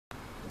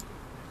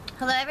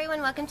Hello everyone,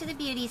 welcome to the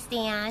Beauty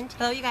Stand.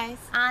 Hello you guys.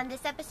 On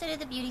this episode of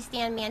the Beauty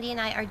Stand, Mandy and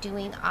I are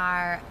doing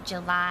our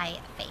July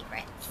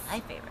favorites.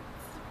 July favorites.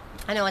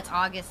 I know it's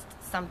August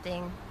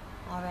something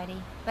already,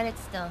 but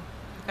it's still...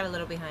 Got a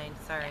little behind,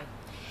 sorry. Yeah.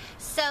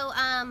 So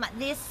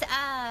this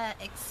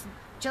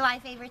July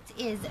favorites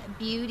is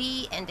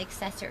beauty and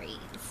accessories.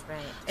 Right.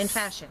 And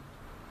fashion.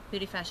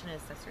 Beauty, fashion,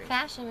 and accessories.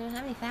 Fashion, we don't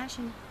have any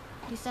fashion.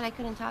 You said I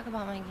couldn't talk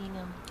about my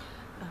gingham.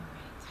 Oh,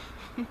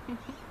 right.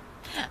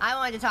 I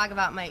wanted to talk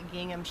about my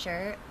gingham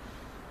shirt.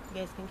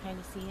 You guys can kind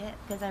of see it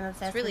because I'm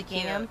obsessed with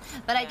gingham.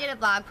 But yeah. I did a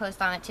blog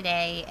post on it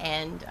today,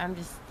 and I'm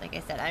just, like I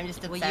said, I'm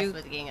just obsessed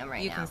with gingham right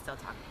now. You can still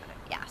talk about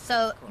it. Yeah,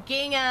 so cool.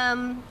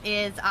 Gingham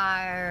is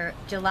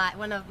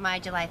one of my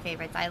July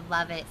favorites. I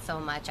love it so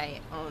much. I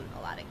own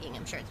a lot of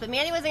gingham shirts. But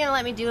Mandy wasn't going to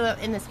let me do it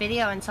in this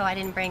video, and so I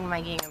didn't bring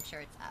my gingham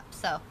shirts up.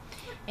 So,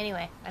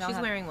 anyway. She's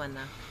wearing one,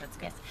 though. That's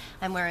good. Yes,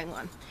 I'm wearing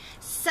one.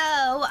 So,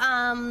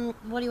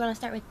 what do you want to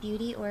start with,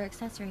 beauty or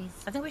accessories?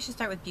 I think we should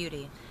start with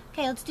beauty.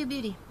 Okay, let's do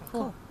beauty.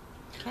 Cool.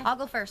 Okay. I'll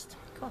go first.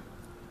 Cool.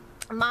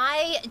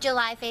 My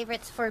July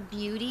favorites for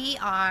beauty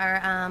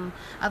are,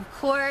 of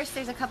course,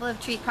 there's a couple of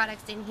Treat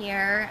products in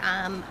here.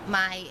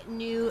 My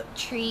new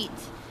Treat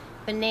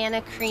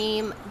Banana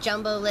Cream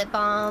Jumbo Lip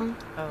Balm.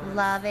 Oh,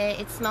 love it.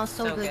 It smells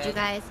so good, you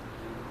guys.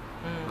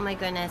 Mm. Oh my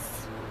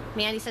goodness.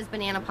 Mandy says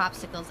banana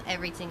popsicles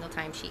every single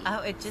time she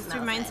it just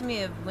reminds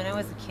me of when I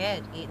was a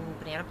kid eating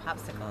banana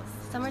popsicles.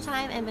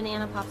 Summertime and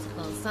banana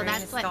popsicles. So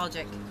that's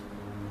nostalgic.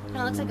 Kind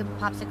of looks like a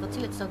popsicle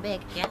too. It's so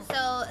big. Yeah.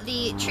 So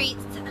the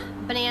Treats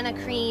Banana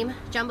Cream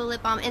Jumbo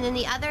Lip Balm, and then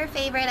the other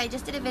favorite, I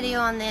just did a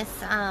video on this.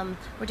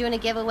 We're doing a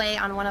giveaway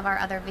on one of our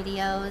other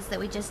videos that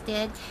we just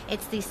did.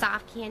 It's the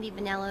Soft Candy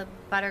Vanilla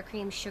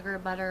Buttercream Sugar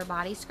Butter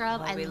Body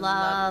Scrub. I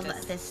love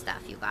this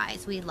stuff, you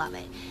guys. We love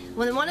it.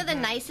 One of the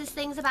nicest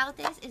things about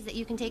this is that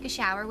you can take a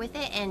shower with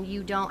it and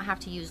you don't have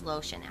to use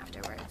lotion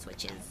afterwards,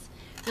 which is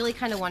really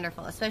kind of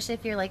wonderful, especially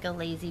if you're like a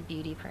lazy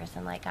beauty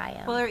person like I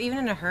am. Well, or even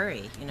in a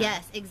hurry, you know.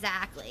 Yes,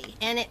 exactly.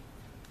 And it,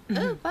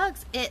 ooh,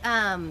 bugs. It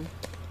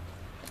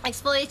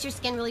exfoliates your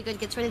skin really good,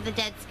 gets rid of the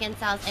dead skin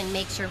cells, and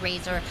makes your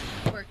razor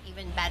work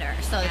even better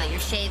so that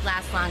your shave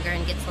lasts longer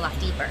and gets a lot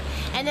deeper.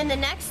 And then the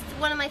next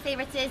one of my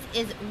favorites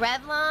is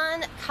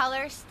Revlon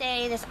Color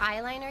Stay, this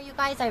eyeliner, you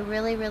guys. I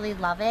really, really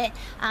love it.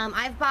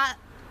 I've bought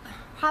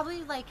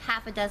probably like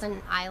half a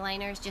dozen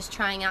eyeliners, just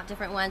trying out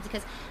different ones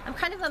because I'm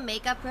kind of a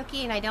makeup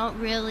rookie and I don't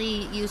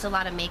really use a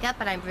lot of makeup,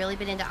 but I've really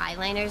been into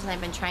eyeliners and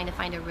I've been trying to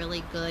find a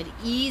really good,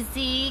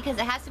 easy, because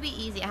it has to be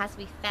easy, it has to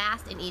be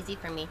fast and easy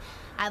for me.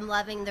 I'm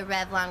loving the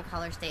Revlon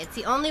Color Stay. It's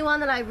the only one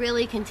that I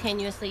really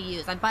continuously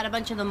use. I bought a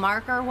bunch of the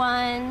marker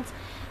ones,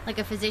 like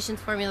a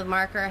Physicians Formula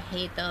marker. I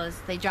hate those.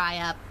 They dry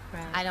up.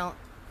 Right. I don't.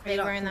 Are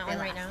you wearing that one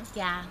right now?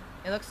 Yeah.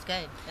 It looks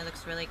good. It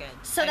looks really good.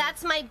 So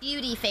that's my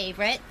beauty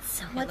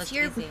favorites. What's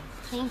your... Easy.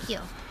 Thank you.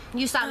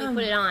 You saw me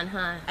put it on,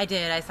 huh? I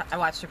did. I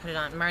watched her put it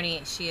on.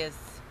 Marnie,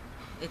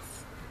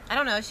 I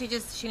don't know, she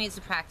needs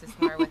to practice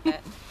more with it.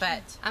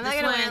 But I'm not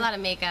going to wear a lot of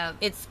makeup.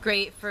 It's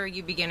great for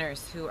you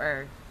beginners who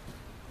are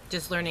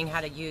just learning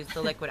how to use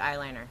the liquid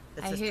eyeliner.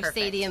 I hear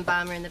Sadie and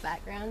Bomber in the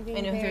background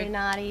being very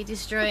naughty,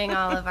 destroying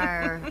all of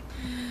our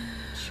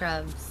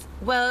shrubs.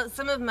 Well,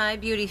 some of my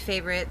beauty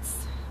favorites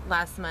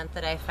last month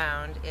that I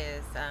found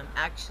is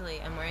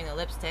actually I'm wearing a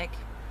lipstick.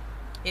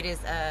 It is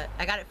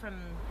I got it from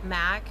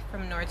MAC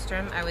from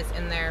Nordstrom. I was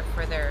in there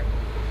for their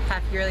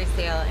half yearly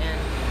sale,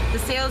 and the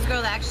sales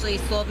girl that actually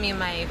sold me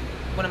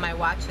one of my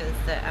watches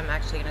that I'm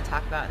actually going to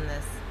talk about in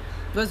this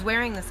was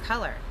wearing this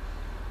color,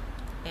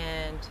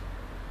 and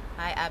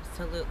I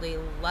absolutely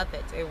love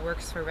it. It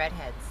works for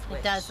redheads.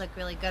 It does look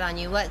really good on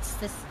you. What's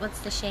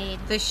the shade?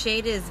 The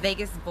shade is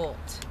Vegas Bolt.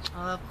 Oh,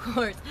 of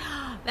course.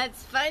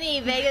 That's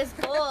funny, Vegas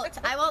Bolt.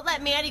 I won't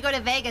let Mandy go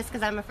to Vegas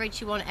because I'm afraid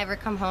she won't ever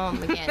come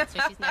home again. So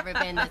she's never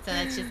been. So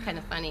that's just kind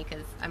of funny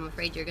because I'm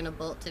afraid you're going to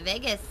bolt to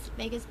Vegas.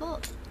 Vegas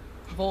Bolt.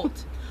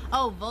 Volt.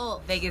 Oh,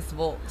 Volt. Vegas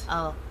Volt.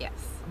 Oh. Yes.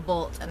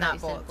 Bolt.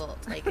 Not Bolt. Bolt.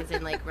 Like as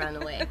in like run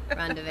away.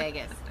 Run to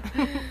Vegas.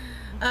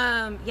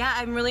 Yeah,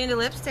 I'm really into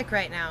lipstick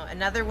right now.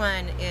 Another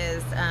one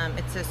is,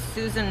 it's a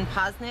Susan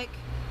Posnick.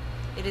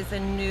 It is a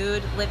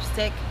nude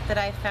lipstick that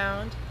I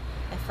found.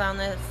 I found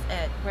this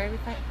at, where did we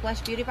find it?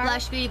 Blush Beauty Bar?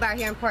 Blush Beauty Bar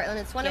here in Portland.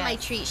 It's one of my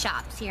treat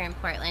shops here in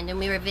Portland, and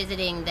we were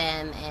visiting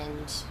them,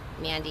 and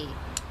Mandy.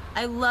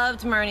 I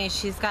loved Marnie.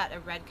 She's got a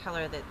red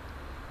color that,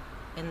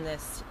 in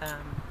this,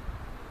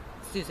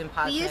 Susan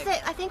Posnick. We used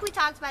it, I think we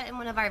talked about it in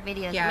one of our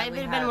videos. Yeah, it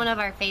might have been one of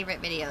our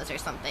favorite videos or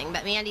something.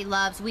 But Mandy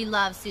we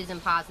love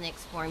Susan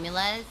Posnick's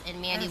formulas,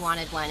 and Mandy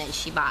wanted one and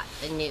she bought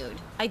the nude.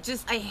 I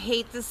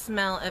hate the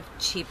smell of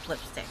cheap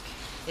lipstick.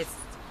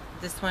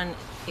 This one,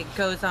 it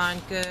goes on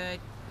good.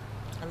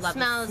 I love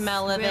the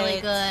smell of it. Smells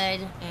really good.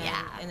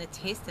 And, and the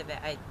taste of it.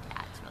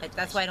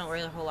 That's why I don't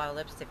wear a whole lot of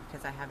lipstick,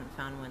 because I haven't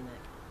found one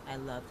that I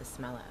love the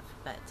smell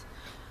of. But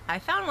I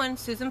found one,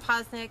 Susan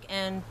Posnick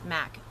and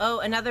MAC. Oh,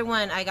 another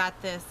one, I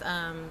got this,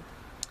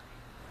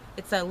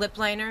 it's a lip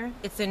liner.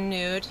 It's in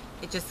nude.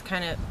 It just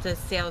kind of, the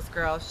sales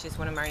girl, she's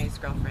one of Marnie's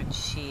girlfriends,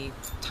 she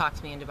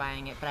talked me into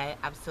buying it, but I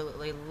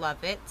absolutely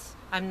love it.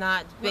 I'm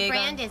not big What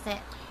brand is it?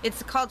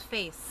 It's called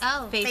Face.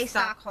 Oh, Face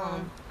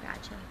Stockholm.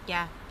 Gotcha.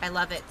 Yeah, I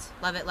love it.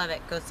 Love it, love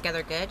it. Goes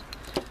together good.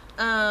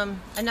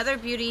 Another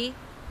beauty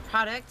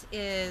product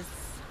is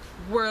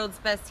World's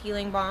Best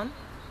Healing Balm.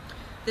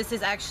 This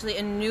is actually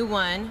a new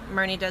one.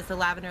 Myrnie does the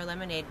lavender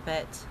lemonade,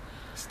 but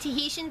It's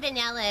Tahitian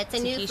vanilla. It's a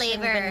new Tahitian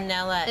flavor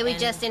vanilla that we and-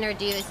 just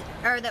introduced,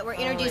 or that we're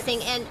introducing.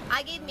 it's- And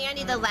I gave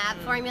Mandy the lab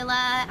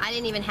formula. I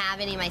didn't even have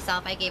any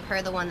myself. I gave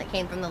her the one that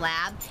came from the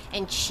lab,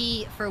 and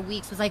she for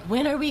weeks was like,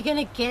 "When are we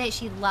gonna get it?"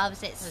 She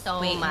loves it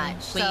so waiting,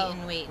 much.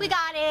 waiting. We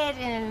got it,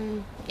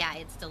 and yeah,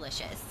 it's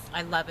delicious.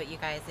 I love it, you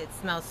guys. It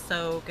smells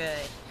so good.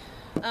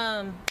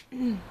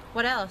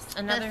 What else?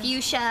 The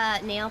fuchsia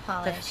nail The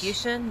polish.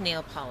 fuchsia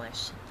nail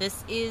polish.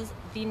 This is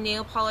the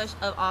nail polish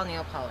of all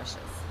nail polishes.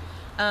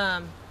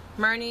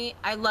 Myrnie,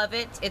 I love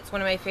it. It's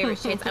one of my favorite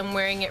shades. I'm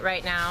wearing it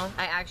right now.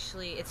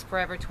 It's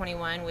Forever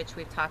 21, which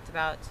we've talked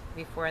about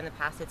before in the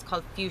past. It's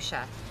called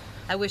fuchsia.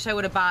 I wish I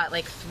would have bought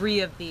like 3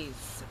 of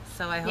these.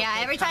 So I hope Yeah,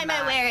 they every come time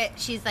back. I wear it,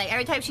 she's like,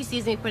 every time she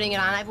sees me putting it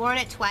on, I've worn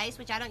it twice,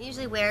 which I don't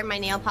usually wear my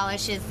nail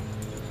polishes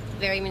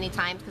very many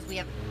times because we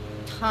have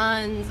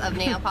tons of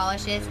nail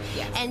polishes.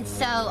 Yes. And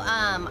so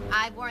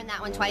I've worn that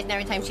one twice, and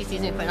every time she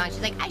sees me put it on,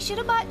 she's like, I should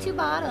have bought 2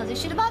 bottles. I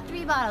should have bought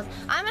 3 bottles.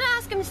 I'm going to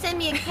ask him to send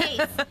me a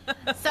case.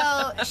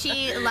 So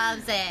she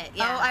loves it.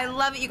 Yeah. Oh, I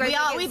love it. You guys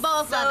We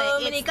both so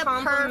love it. many It's the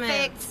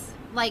compliments.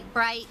 perfect, like,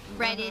 bright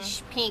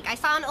reddish pink. I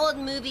saw an old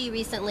movie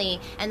recently,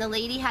 and the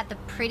lady had the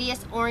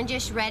prettiest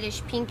orangish,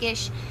 reddish,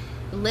 pinkish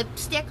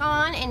lipstick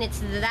on, and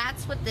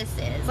that's what this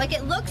is. Like,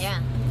 it looks Yeah.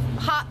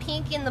 hot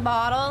pink in the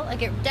bottle.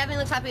 Like, it definitely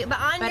looks hot pink, but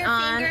on your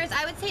fingers,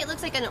 I would say it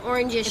looks like an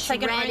orangish, It's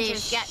like an reddish,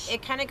 orangish. Yeah,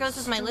 it kind of goes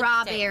with my lipstick.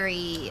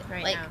 strawberry,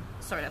 right like now.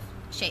 sort of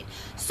shade.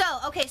 So,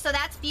 okay, so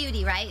that's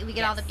beauty, right? We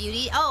get all the Yes.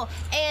 beauty. Oh,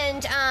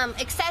 and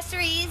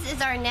accessories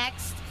is our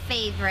next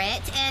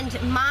favorite.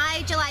 And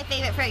my July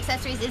favorite for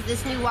accessories is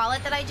this new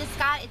wallet that I just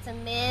got. It's a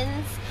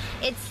men's.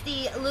 It's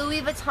the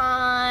Louis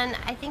Vuitton.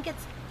 I think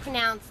it's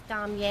pronounced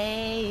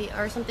damier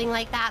or something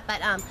like that,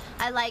 but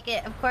I like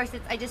it. Of course,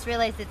 I just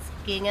realized it's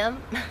gingham,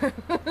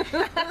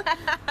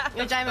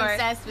 which I'm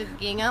obsessed with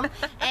gingham.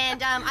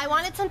 And I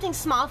wanted something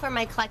small for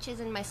my clutches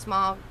and my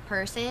small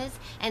purses,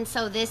 and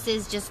so this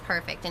is just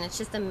perfect. And it's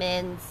just a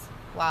men's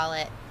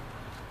wallet.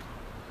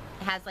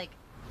 It has like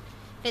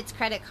fits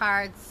credit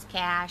cards,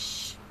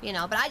 cash, you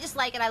know, but I just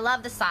like it. I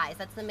love the size.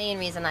 That's the main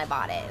reason I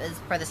bought it, was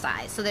for the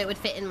size, so that it would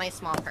fit in my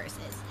small purses.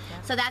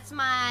 Yeah. So that's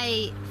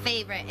my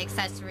favorite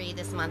accessory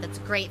this month. It's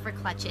great for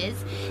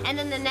clutches. And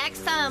then the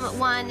next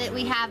one that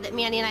we have that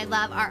Mandy and I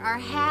love are our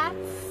hats.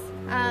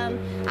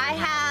 I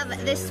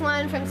have this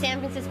one from San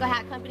Francisco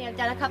Hat Company. I've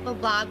done a couple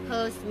blog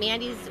posts.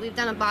 We've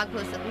done a blog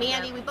post with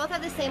Mandy. Yeah. We both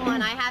have the same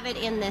one. I have it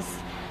in this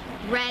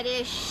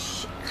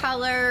reddish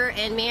color,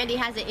 and Mandy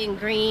has it in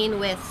green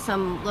with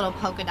some little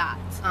polka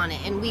dots on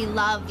it. And we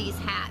love these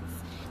hats.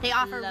 They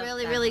offer Love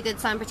really, them. really good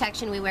sun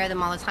protection. We wear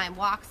them all the time.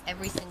 Walks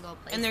every single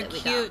place. And they're that we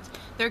cute. Go.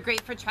 They're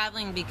great for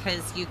traveling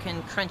because you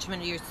can crunch them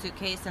into your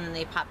suitcase and then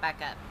they pop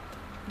back up.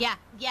 Yeah,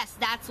 yes,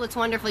 that's what's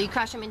wonderful. You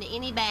crush them into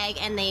any bag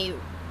and they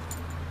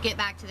get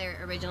back to their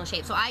original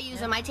shape. So I use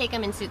them. I take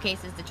them in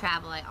suitcases to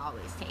travel. I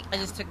always take them. I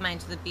just took mine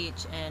to the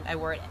beach and I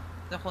wore it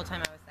the whole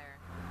time I was there.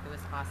 It was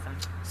awesome.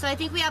 So I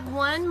think we have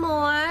one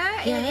more.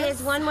 It Yes.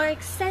 is one more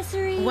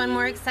accessory. One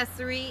more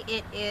accessory.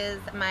 It is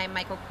my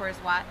Michael Kors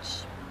watch.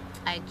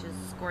 I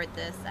just scored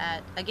this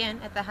at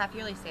the half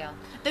yearly sale.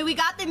 But we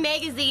got the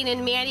magazine,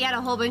 and Mandy had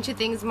a whole bunch of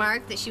things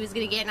marked that she was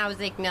gonna get, and I was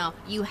like, no,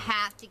 you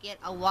have to get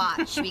a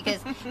watch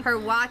because her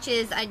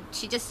watches,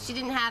 she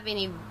didn't have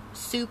any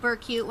super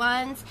cute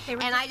ones, They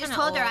were and just I just kinda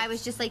told her, old. I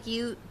was just like,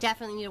 you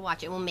definitely need to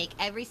watch it. It will make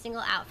every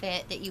single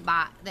outfit that you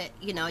bought. That,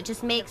 you know, it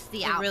just makes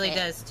the outfit. It really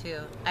does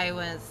too.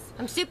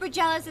 I'm super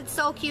jealous. It's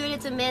so cute.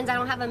 It's a men's. I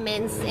don't have a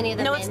men's, any of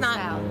the No, men's it's not.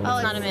 style.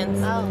 It's not a men's.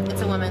 Oh.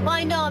 It's a woman. Well,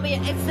 I know. I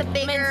mean, it's the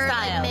bigger Men's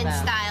style, like, men's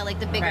though. style, like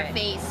the bigger Right.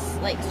 face,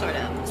 like sort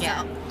of.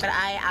 Yeah. So. But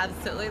I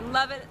absolutely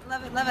love it,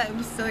 love it, love it.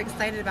 I'm so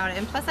excited about it.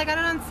 And plus I got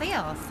it on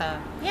sale, so.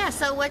 Yeah,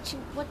 so what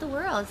the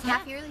world? It's Yeah.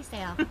 half yearly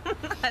sale.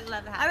 I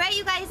love that. All right,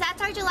 you guys,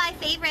 that's our July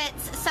favorites.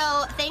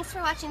 So thanks for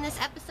watching this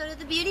episode of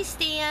the Beauty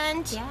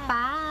Stand. Yeah.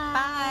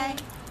 Bye.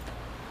 Bye.